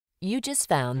You just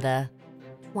found the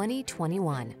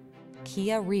 2021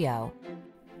 Kia Rio.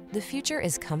 The future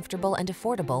is comfortable and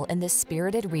affordable in this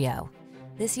spirited Rio.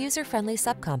 This user-friendly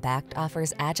subcompact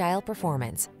offers agile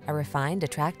performance, a refined,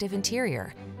 attractive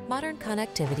interior, modern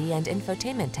connectivity and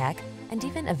infotainment tech, and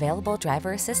even available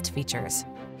driver assist features.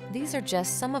 These are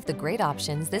just some of the great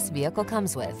options this vehicle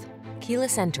comes with: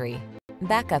 keyless entry,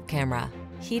 backup camera,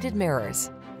 heated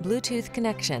mirrors, Bluetooth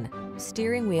connection,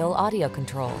 steering wheel audio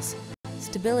controls,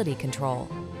 stability control,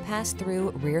 pass-through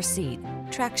rear seat,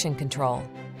 traction control,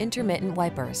 intermittent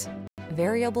wipers,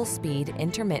 variable speed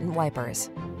intermittent wipers.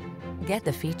 Get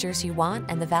the features you want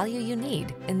and the value you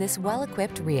need in this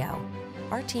well-equipped Rio.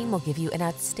 Our team will give you an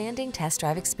outstanding test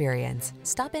drive experience.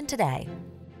 Stop in today.